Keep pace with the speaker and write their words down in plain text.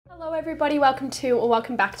Everybody,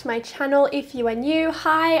 welcome back to my channel. If you are new,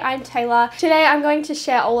 hi, I'm Taylor. Today I'm going to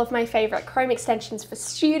share all of my favorite Chrome extensions for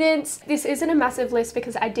students. This isn't a massive list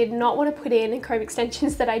because I did not want to put in Chrome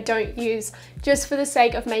extensions that I don't use just for the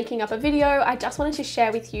sake of making up a video. I just wanted to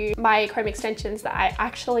share with you my Chrome extensions that I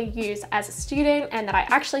actually use as a student and that I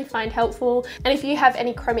actually find helpful. And if you have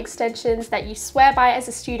any Chrome extensions that you swear by as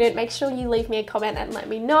a student, make sure you leave me a comment and let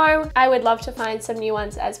me know. I would love to find some new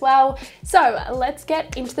ones as well. So let's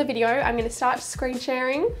get into the video. I'm going to start screen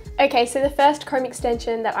sharing. Okay, so the first Chrome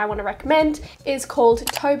extension that I want to recommend is called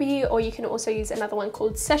Toby, or you can also use another one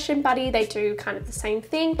called Session Buddy. They do kind of the same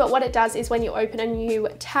thing, but what it does is when you open a new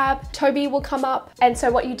tab, Toby will come up. And so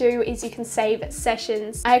what you do is you can save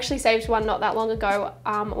sessions. I actually saved one not that long ago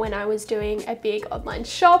when I was doing a big online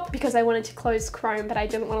shop because I wanted to close Chrome, but I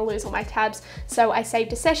didn't want to lose all my tabs. So I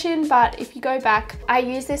saved a session, but if you go back, I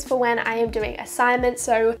use this for when I am doing assignments.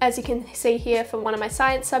 So as you can see here from one of my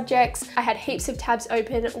science subjects, I had heaps of tabs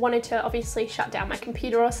open, wanted to obviously shut down my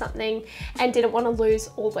computer or something and didn't want to lose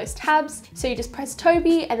all those tabs. So you just press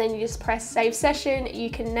Toby and then you just press save session.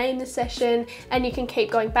 You can name the session and you can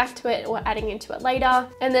keep going back to it or adding into it later.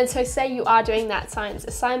 And then so say you are doing that science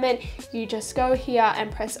assignment, you just go here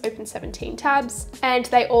and press open 17 tabs and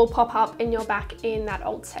they all pop up and you're back in that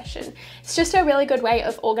old session. It's just a really good way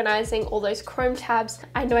of organizing all those Chrome tabs.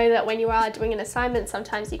 I know that when you are doing an assignment,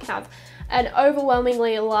 sometimes you can have an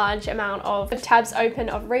overwhelmingly large amount of tabs open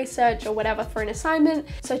of research or whatever for an assignment.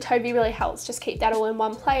 So Toby really helps just keep that all in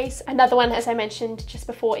one place. Another one, as I mentioned just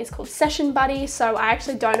before, is called Session Buddy. So I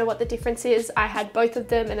actually don't know what the difference is. I had both of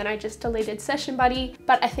them and then I just deleted Session Buddy,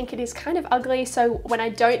 but I think it is kind of ugly. So when I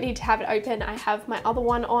don't need to have it open, I have my other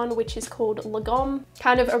one on, which is called Lagom.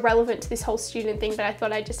 Kind of irrelevant to this whole student thing, but I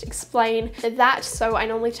thought I'd just explain that. So I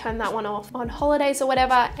normally turn that one off on holidays or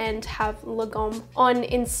whatever and have Lagom on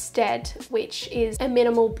instead, which is a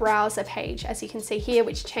minimal browser page, as you can see here,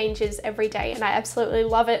 which changes every day and I absolutely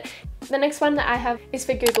love it. The next one that I have is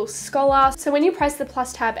for Google Scholar. So when you press the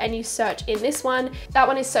plus tab and you search in this one, that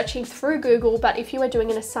one is searching through Google, but if you are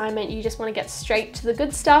doing an assignment, you just want to get straight to the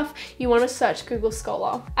good stuff, you want to search Google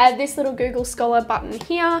Scholar. I have this little Google Scholar button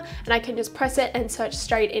here and I can just press it and search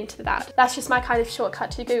straight into that. That's just my kind of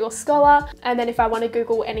shortcut to Google Scholar. And then if I want to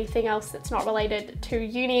Google anything else that's not related to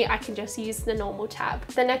uni, I can just use the normal tab.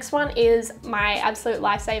 The next one is my absolute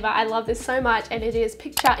lifesaver. I love this so much and it is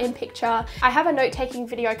Picture in Picture. I have a note-taking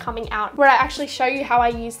video coming out where I actually show you how I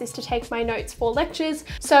use this to take my notes for lectures.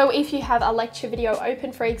 So if you have a lecture video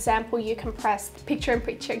open, for example, you can press the Picture in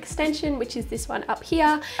Picture extension, which is this one up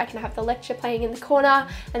here. I can have the lecture playing in the corner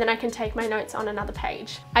and then I can take my notes on another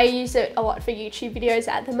page. I use it a lot for YouTube videos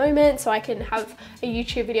at the moment, so I can have a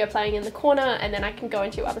YouTube video playing in the corner and then I can go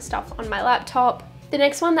and do other stuff on my laptop. The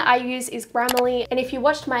next one that I use is Grammarly, and if you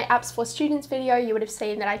watched my Apps for Students video, you would have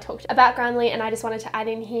seen that I talked about Grammarly, and I just wanted to add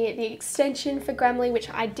in here the extension for Grammarly, which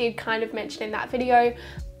I did kind of mention in that video.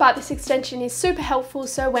 But this extension is super helpful.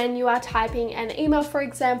 So when you are typing an email, for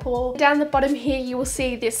example, down the bottom here, you will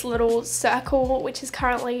see this little circle, which is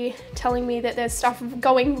currently telling me that there's stuff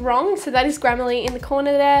going wrong. So that is Grammarly in the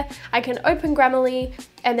corner there. I can open Grammarly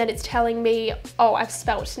and then it's telling me, oh, I've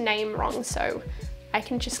spelt name wrong. So I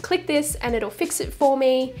can just click this and it'll fix it for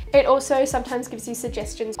me. It also sometimes gives you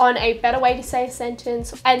suggestions on a better way to say a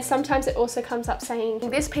sentence. And sometimes it also comes up saying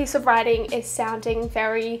this piece of writing is sounding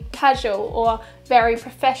very casual or very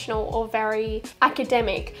professional or very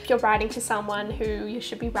academic. If you're writing to someone who you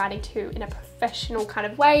should be writing to in a professional kind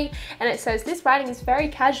of way and it says this writing is very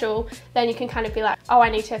casual, then you can kind of be like, oh, I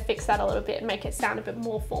need to fix that a little bit and make it sound a bit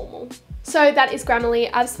more formal. So that is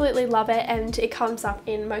Grammarly. Absolutely love it, and it comes up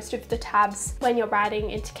in most of the tabs when you're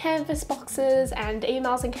writing into Canvas boxes and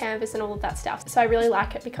emails in Canvas and all of that stuff. So I really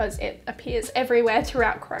like it because it appears everywhere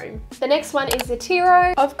throughout Chrome. The next one is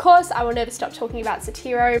Zotero. Of course, I will never stop talking about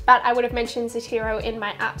Zotero, but I would have mentioned Zotero in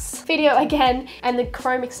my apps video again, and the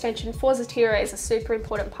Chrome extension for Zotero is a super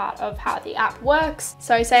important part of how the app works.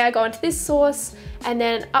 So say I go into this source and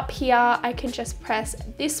then up here I can just press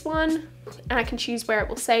this one and I can choose where it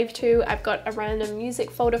will save to. I've got a random music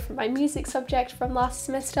folder from my music subject from last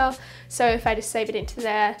semester. So if I just save it into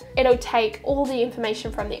there, it'll take all the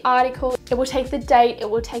information from the article. It will take the date, it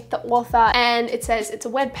will take the author, and it says it's a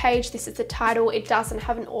web page. This is the title. It doesn't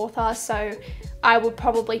have an author. So I would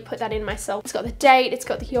probably put that in myself. It's got the date, it's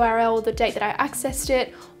got the URL, the date that I accessed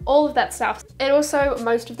it, all of that stuff. It also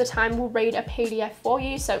most of the time will read a PDF for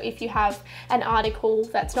you. So if you have an article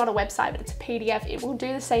that's not a website but it's a PDF, it will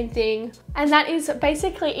do the same thing. And that is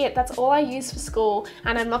basically it. That's all I use for school,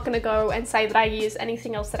 and I'm not going to go and say that I use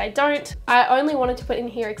anything else that I don't. I only wanted to put in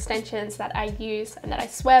here extensions that I use and that I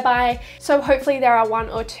swear by. So hopefully there are one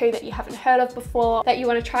or two that you haven't heard of before that you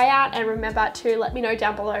want to try out, and remember to let me know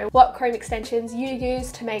down below what Chrome extensions you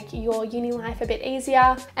use to make your uni life a bit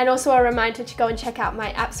easier. And also a reminder to go and check out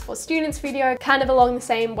my apps for students video, kind of along the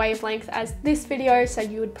same wavelength as this video, so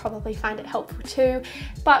you would probably find it helpful too.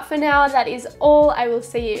 But for now, that is all. I will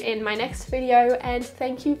see you in my next video, and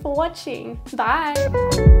thank you for watching.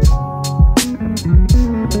 Bye.